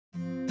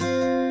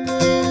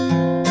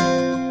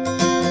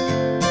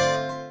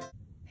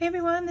Hey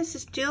everyone, this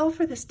is Jill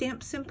for the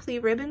Stamp Simply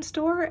Ribbon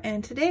Store,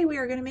 and today we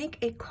are going to make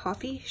a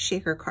coffee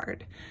shaker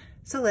card.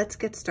 So let's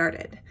get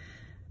started.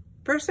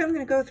 First, I'm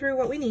going to go through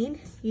what we need.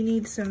 You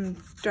need some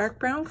dark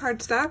brown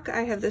cardstock.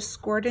 I have this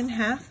scored in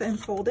half and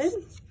folded.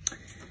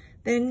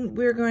 Then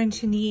we're going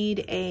to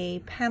need a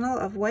panel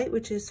of white,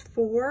 which is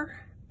 4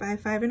 by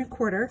 5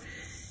 1/4.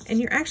 And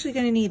you're actually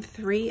going to need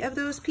 3 of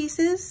those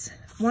pieces,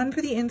 1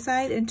 for the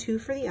inside and 2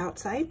 for the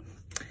outside.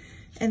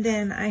 And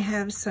then I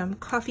have some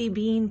coffee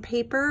bean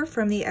paper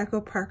from the Echo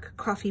Park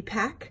coffee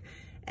pack,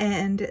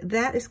 and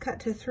that is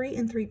cut to 3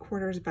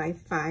 3/4 by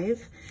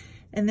 5.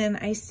 And then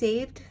I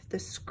saved the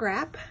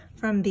scrap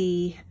from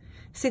the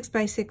 6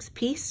 by 6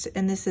 piece,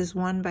 and this is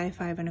 1 by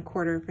 5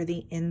 1/4 for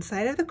the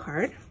inside of the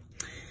card.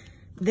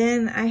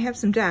 Then I have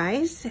some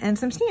dies and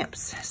some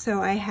stamps.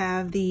 So I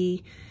have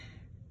the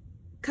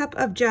cup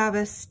of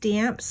Java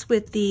stamps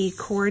with the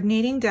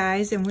coordinating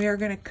dies, and we are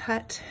going to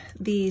cut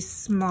the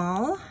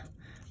small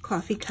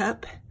coffee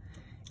cup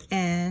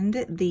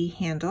and the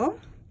handle,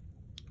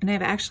 and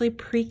I've actually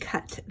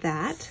pre-cut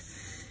that.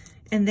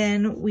 And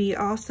then we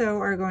also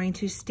are going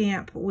to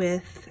stamp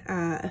with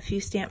a few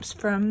stamps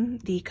from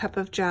the Cup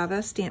of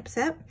Java stamp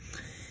set.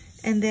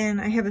 And then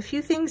I have a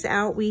few things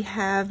out. We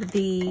have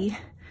the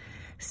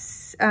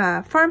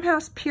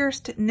Farmhouse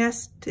Pierced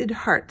Nested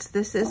Hearts.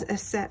 This is a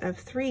set of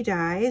 3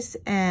 dies,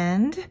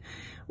 and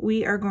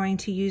we are going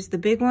to use the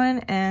big one,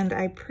 and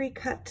I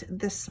pre-cut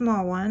the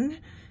small one,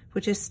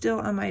 which is still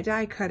on my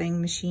die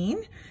cutting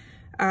machine,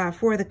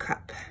 for the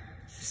cup.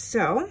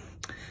 So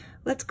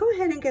let's go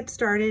ahead and get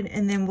started,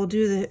 and then we'll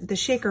do the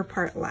shaker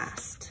part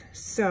last.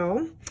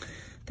 So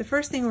the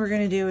first thing we're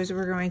going to do is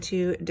we're going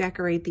to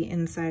decorate the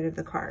inside of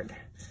the card.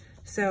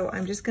 So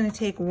I'm just going to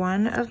take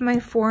one of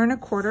my 4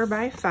 1/4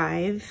 by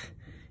 5,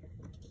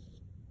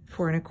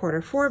 4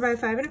 1/4, 4 by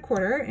 5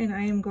 1/4, and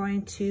I am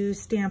going to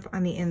stamp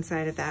on the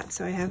inside of that.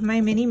 So I have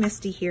my mini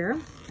MISTI here,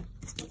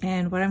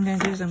 and what I'm going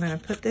to do is I'm going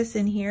to put this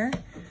in here,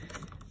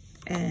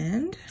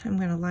 and I'm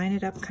going to line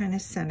it up kind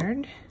of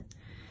centered,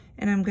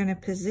 and I'm going to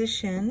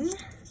position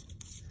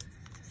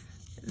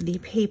the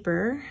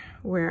paper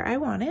where I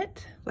want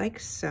it, like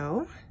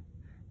so,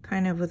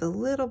 kind of with a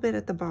little bit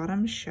at the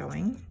bottom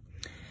showing.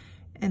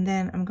 And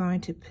then I'm going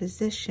to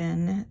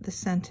position the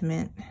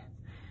sentiment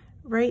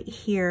right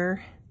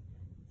here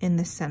in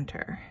the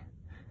center.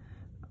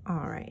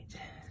 All right,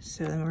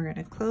 so then we're going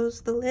to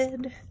close the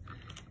lid,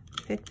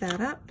 pick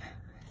that up.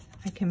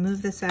 I can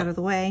move this out of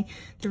the way.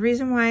 The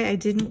reason why I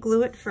didn't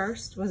glue it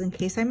first was in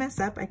case I mess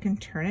up, I can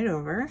turn it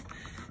over.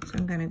 So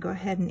I'm gonna go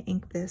ahead and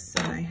ink this,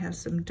 and I have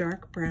some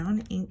dark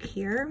brown ink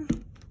here.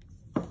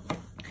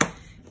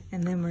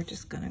 And then we're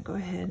just gonna go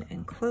ahead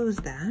and close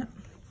that,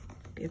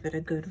 give it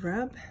a good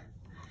rub.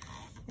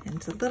 And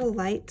it's a little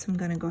light, so I'm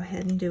gonna go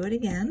ahead and do it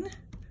again.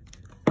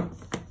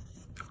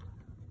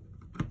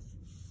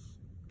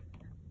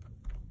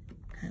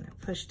 Kind of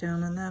push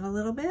down on that a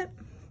little bit.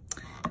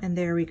 And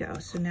there we go.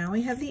 So now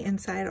we have the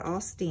inside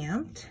all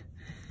stamped.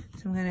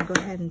 So I'm gonna go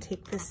ahead and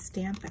take this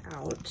stamp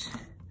out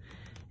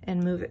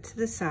and move it to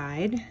the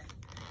side.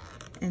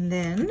 And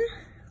then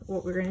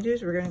what we're gonna do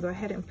is we're gonna go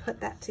ahead and put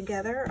that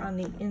together on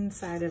the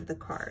inside of the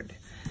card.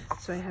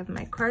 So I have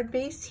my card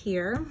base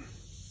here,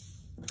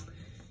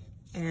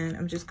 and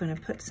I'm just gonna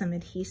put some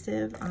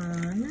adhesive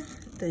on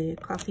the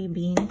coffee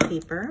bean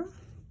paper.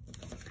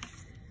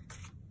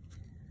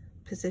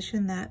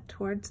 Position that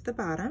towards the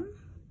bottom.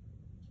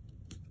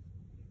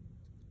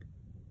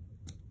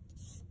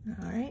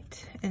 All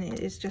right, and it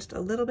is just a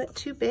little bit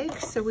too big,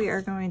 so we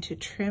are going to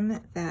trim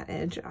that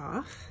edge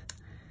off.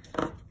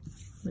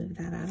 Move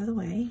that out of the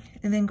way,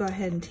 and then go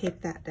ahead and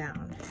tape that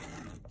down.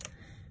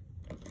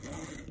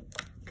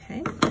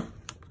 Okay.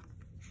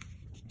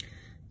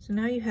 So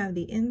now you have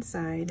the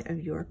inside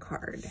of your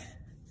card.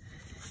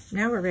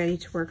 Now we're ready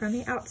to work on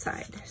the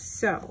outside.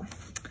 So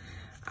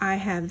I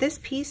have this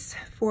piece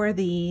for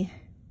the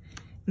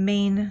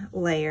main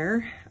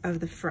layer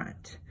of the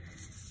front.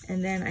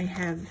 And then I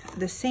have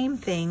the same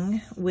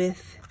thing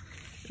with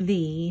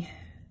the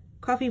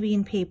coffee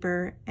bean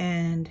paper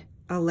and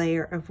a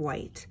layer of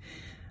white.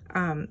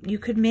 You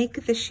could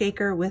make the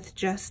shaker with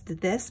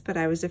just this, but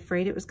I was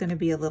afraid it was going to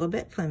be a little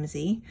bit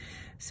flimsy.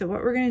 So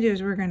what we're going to do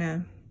is we're going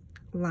to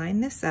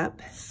line this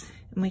up,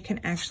 and we can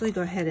actually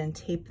go ahead and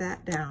tape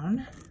that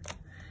down.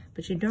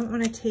 But you don't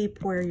want to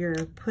tape where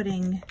you're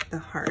putting the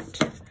heart.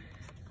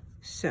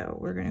 So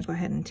we're going to go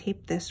ahead and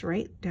tape this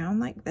right down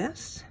like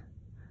this.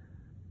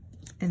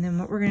 And then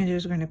what we're going to do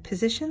is we're going to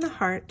position the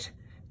heart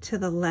to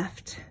the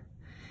left,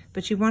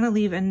 but you want to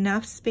leave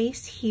enough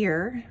space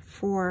here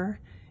for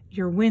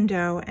your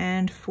window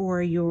and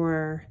for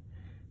your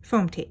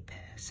foam tape.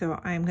 So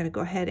I'm going to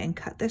go ahead and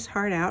cut this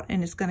heart out,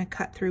 and it's going to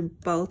cut through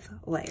both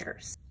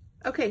layers.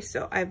 Okay,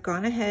 so I've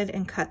gone ahead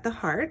and cut the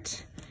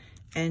heart,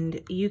 and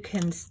you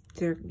can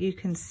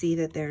see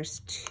that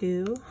there's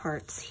 2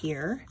 hearts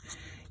here.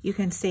 You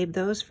can save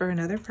those for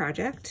another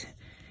project.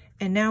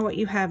 And now what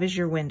you have is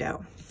your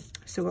window.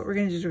 So what we're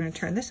going to do is we're going to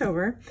turn this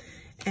over,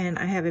 and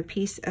I have a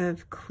piece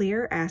of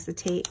clear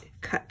acetate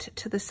cut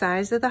to the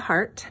size of the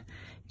heart.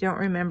 Don't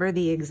remember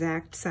the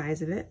exact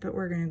size of it, but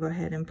we're gonna go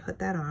ahead and put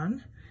that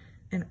on.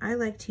 And I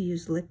like to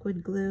use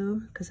liquid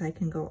glue because I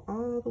can go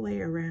all the way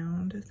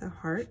around the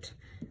heart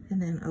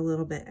and then a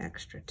little bit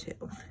extra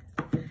too.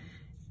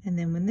 And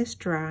then when this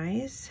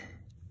dries,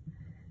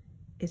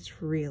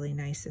 it's really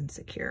nice and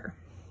secure.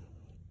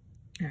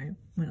 I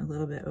went a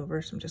little bit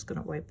over, so I'm just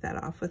gonna wipe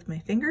that off with my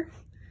finger.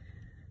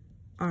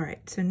 All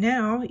right, so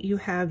now you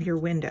have your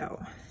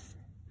window.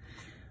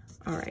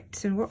 All right,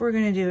 so what we're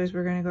gonna do is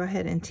we're gonna go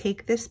ahead and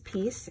take this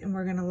piece and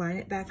we're gonna line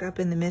it back up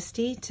in the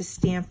MISTI to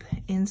stamp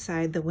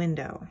inside the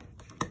window.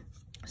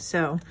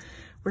 So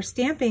we're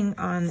stamping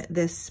on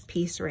this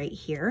piece right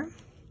here,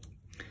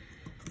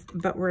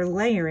 but we're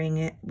layering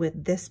it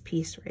with this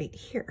piece right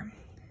here.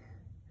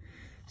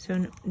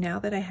 So now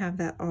that I have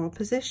that all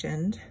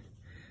positioned,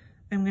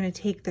 I'm gonna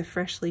take the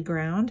freshly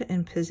ground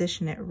and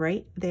position it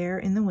right there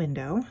in the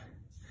window.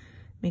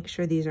 Make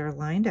sure these are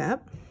lined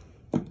up.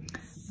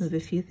 Move a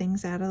few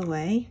things out of the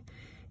way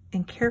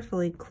and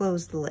carefully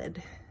close the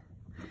lid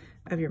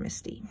of your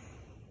MISTI.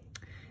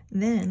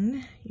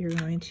 Then you're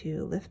going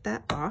to lift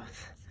that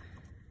off.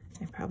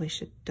 I probably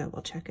should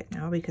double check it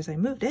now because I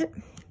moved it.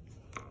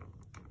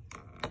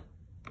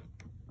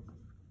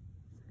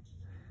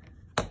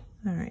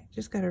 All right,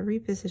 just got to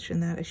reposition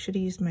that. I should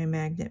have used my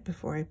magnet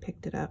before I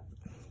picked it up.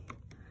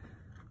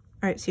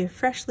 All right, so you have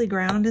freshly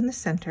ground in the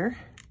center.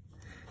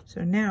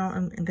 So now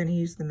I'm going to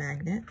use the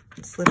magnet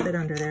and slip it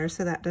under there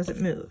so that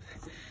doesn't move.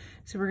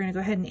 So we're going to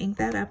go ahead and ink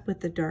that up with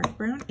the dark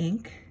brown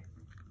ink.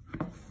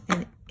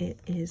 And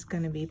it is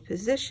going to be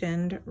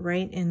positioned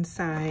right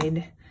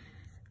inside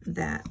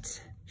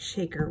that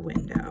shaker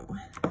window.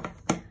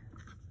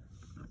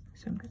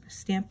 So I'm going to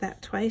stamp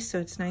that twice so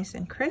it's nice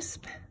and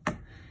crisp.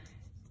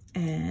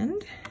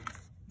 And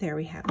there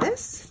we have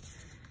this.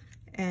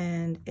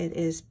 And it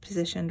is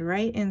positioned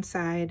right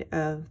inside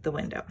of the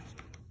window.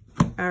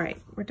 All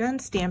right, we're done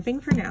stamping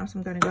for now, so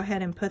I'm going to go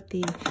ahead and put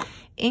the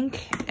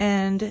ink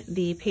and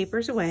the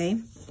papers away.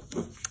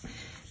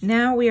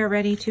 Now we are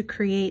ready to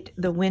create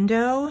the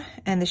window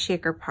and the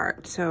shaker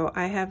part. So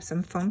I have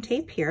some foam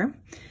tape here,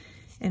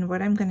 and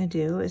what I'm going to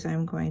do is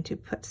I'm going to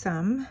put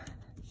some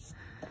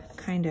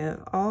kind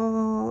of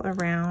all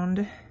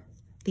around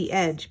the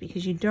edge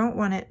because you don't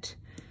want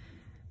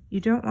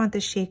the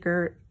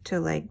shaker to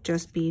like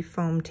just be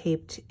foam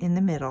taped in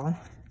the middle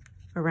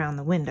around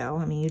the window.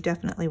 I mean, you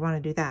definitely want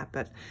to do that,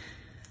 but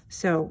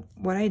so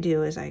what I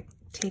do is I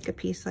take a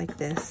piece like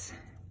this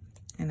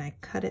and I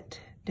cut it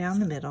down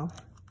the middle,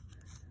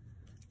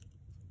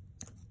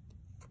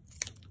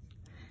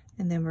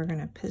 and then we're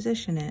going to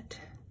position it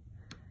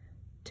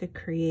to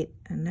create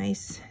a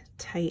nice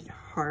tight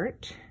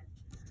heart.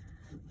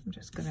 I'm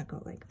just going to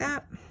go like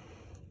that.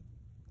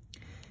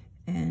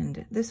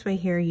 And this way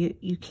here,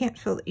 you could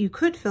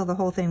fill the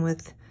whole thing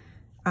with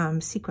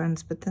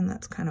sequins, but then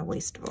that's kind of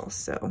wasteful.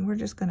 So we're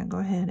just going to go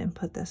ahead and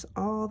put this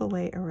all the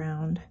way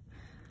around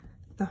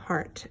the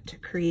heart to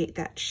create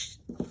that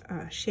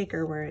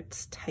shaker where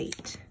it's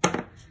tight.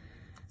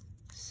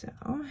 So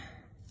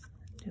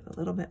do a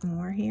little bit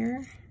more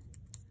here.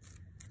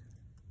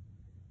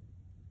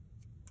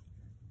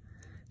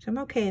 So I'm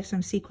okay if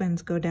some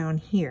sequins go down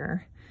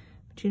here,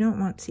 but you don't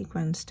want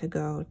sequins to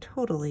go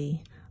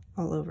totally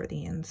all over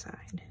the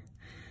inside.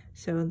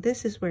 So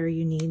this is where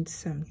you need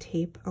some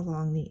tape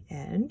along the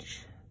edge.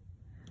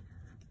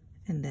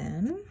 And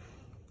then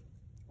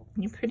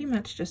you pretty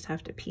much just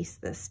have to piece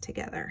this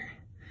together.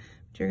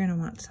 But you're gonna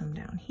want some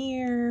down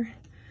here.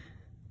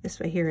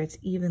 This way here it's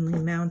evenly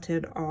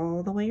mounted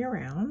all the way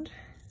around.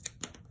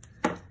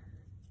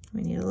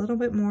 We need a little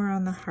bit more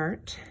on the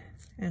heart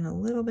and a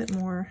little bit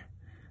more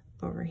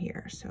over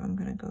here. So I'm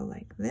gonna go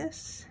like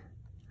this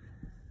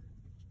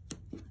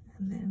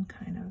and then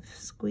kind of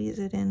squeeze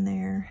it in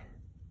there.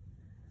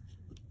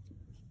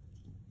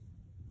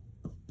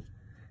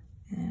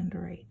 And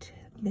right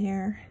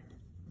there.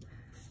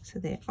 So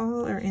they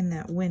all are in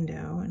that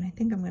window, and I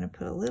think I'm going to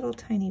put a little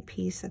tiny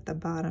piece at the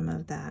bottom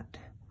of that.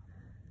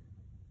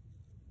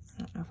 I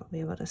don't know if I'll be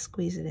able to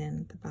squeeze it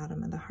in at the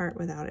bottom of the heart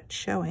without it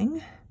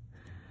showing,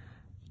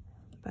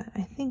 but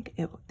I think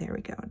it, there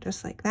we go,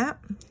 just like that.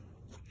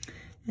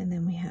 And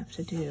then we have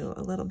to do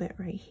a little bit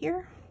right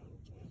here.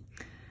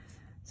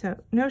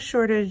 So no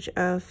shortage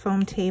of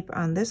foam tape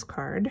on this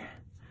card.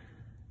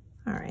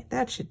 All right,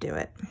 that should do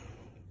it.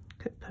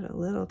 Could put a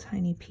little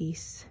tiny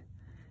piece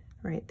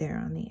right there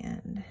on the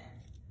end.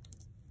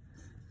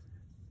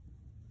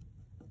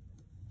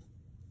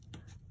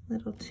 A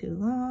little too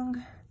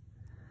long.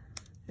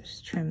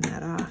 Just trim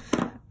that off.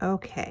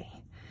 Okay,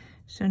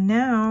 so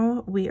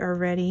now we are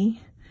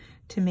ready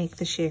to make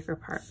the shaker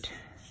part.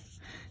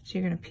 So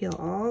you're going to peel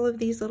all of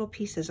these little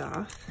pieces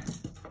off.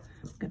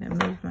 I'm going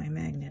to move my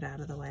magnet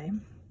out of the way.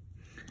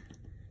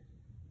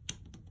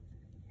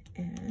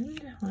 And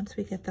once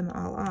we get them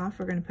all off,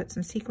 we're going to put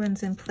some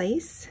sequins in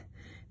place.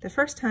 The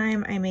first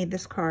time I made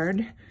this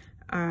card,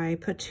 I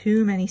put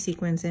too many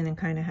sequins in and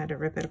kind of had to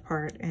rip it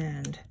apart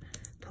and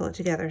pull it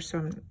together. So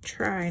I'm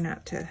trying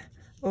not to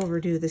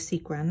overdo the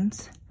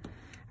sequins.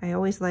 I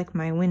always like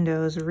my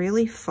windows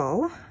really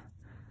full.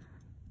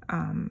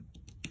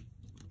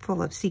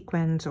 full of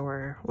sequins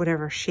or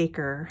whatever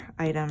shaker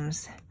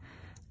items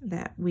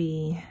that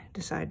we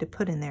decide to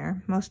put in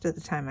there. Most of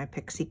the time I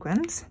pick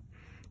sequins.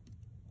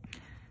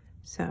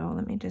 So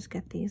let me just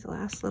get these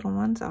last little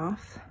ones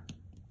off.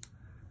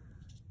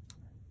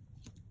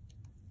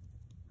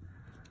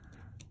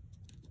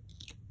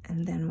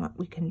 And then what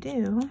we can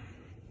do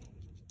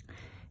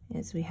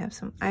is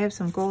I have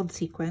some gold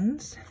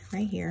sequins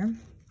right here.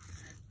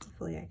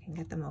 Hopefully I can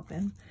get them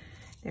open.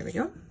 There we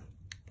go.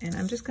 And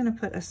I'm just gonna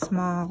put a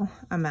small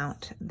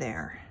amount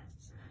there.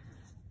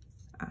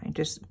 I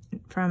just,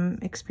 from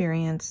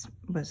experience,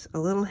 was a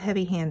little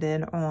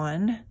heavy-handed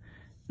on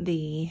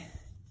the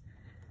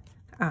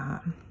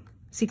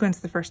sequins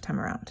the first time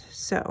around.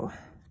 So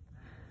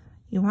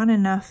you want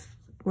enough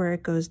where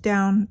it goes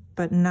down,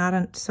 but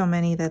not so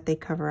many that they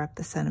cover up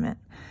the sentiment.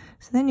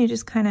 So then you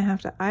just kind of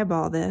have to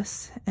eyeball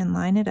this and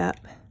line it up.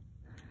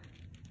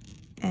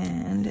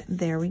 And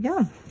there we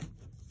go.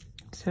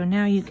 So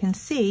now you can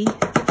see,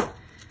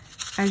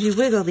 as you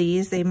wiggle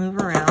these, they move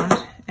around,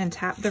 and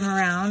tap them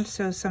around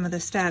so some of the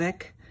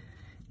static,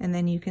 and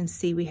then you can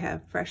see we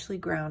have freshly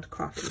ground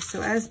coffee.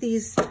 So as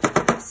these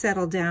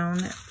settle down,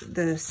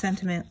 the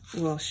sentiment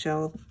will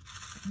show.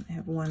 I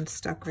have one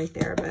stuck right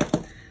there,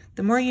 but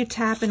the more you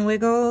tap and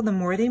wiggle, the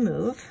more they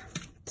move.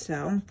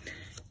 So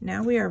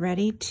now we are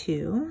ready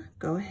to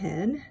go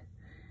ahead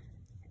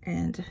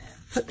and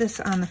put this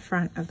on the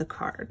front of the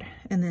card,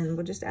 and then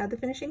we'll just add the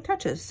finishing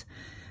touches.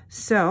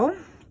 So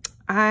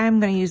I'm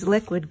going to use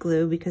liquid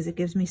glue because it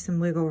gives me some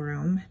wiggle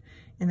room,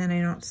 and then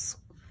I don't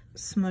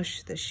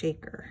smush the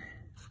shaker.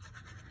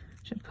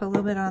 Should put a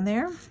little bit on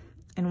there.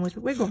 And with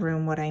wiggle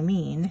room, what I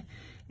mean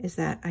is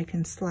that I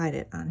can slide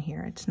it on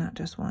here. It's not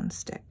just one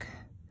stick.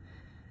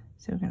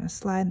 So we're going to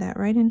slide that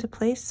right into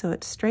place so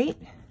it's straight.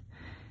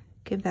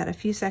 Give that a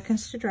few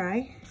seconds to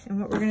dry. And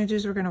what we're going to do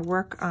is we're going to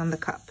work on the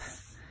cup.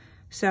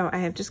 So I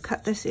have just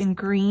cut this in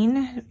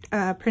green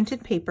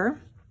printed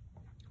paper.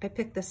 I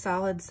picked the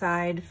solid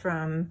side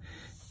from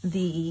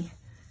the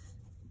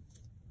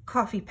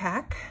coffee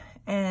pack,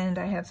 and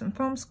I have some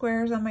foam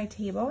squares on my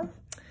table.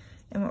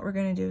 And what we're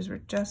going to do is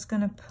we're just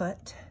going to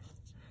put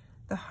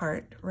the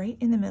heart right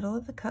in the middle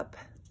of the cup,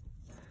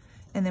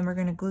 and then we're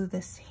going to glue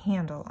this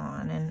handle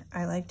on, and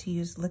I like to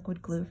use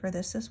liquid glue for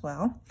this as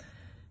well.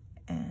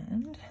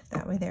 And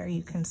that way there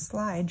you can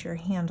slide your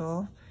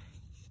handle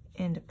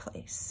into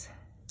place.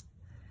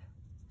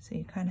 So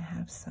you kind of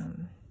have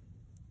some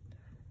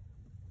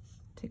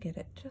to get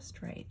it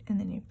just right, and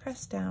then you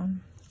press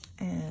down,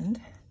 and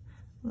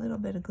a little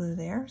bit of glue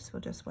there, so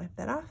we'll just wipe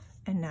that off,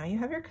 and now you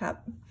have your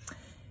cup.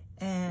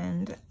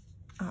 And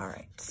all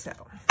right, so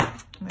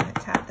I'm going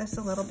to tap this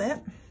a little bit,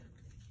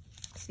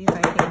 see if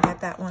I can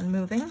get that one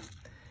moving. I'm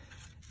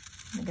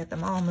going to get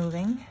them all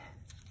moving.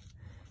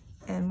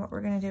 And what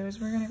we're going to do is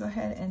we're going to go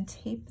ahead and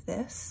tape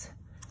this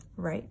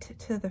right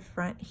to the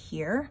front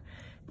here.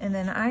 And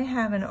then I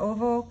have an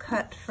oval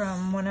cut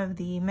from one of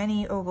the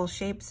many oval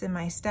shapes in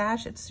my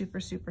stash. It's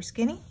super, super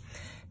skinny,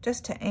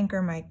 just to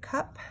anchor my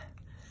cup.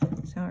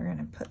 So we're going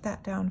to put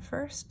that down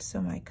first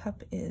so my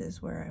cup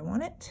is where I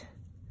want it.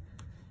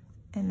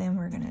 And then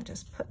we're going to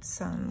just put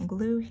some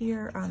glue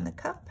here on the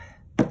cup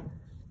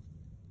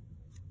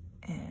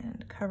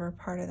and cover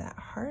part of that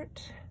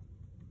heart.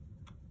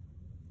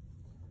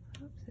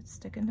 Oops, it's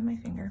sticking to my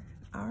finger.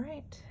 All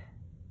right.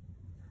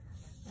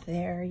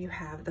 There you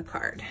have the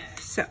card.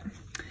 So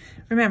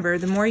remember,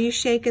 the more you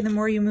shake and the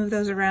more you move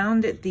those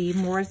around, the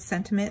more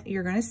sentiment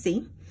you're going to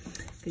see.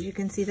 Because you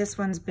can see this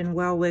one's been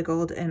well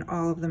wiggled and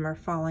all of them are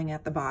falling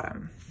at the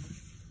bottom.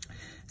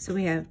 So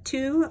we have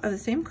two of the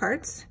same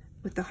cards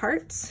with the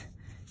hearts,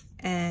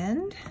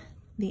 and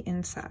the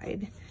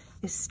inside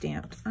is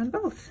stamped on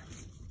both.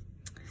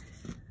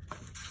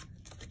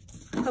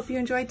 Hope you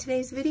enjoyed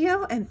today's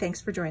video, and thanks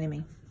for joining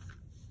me.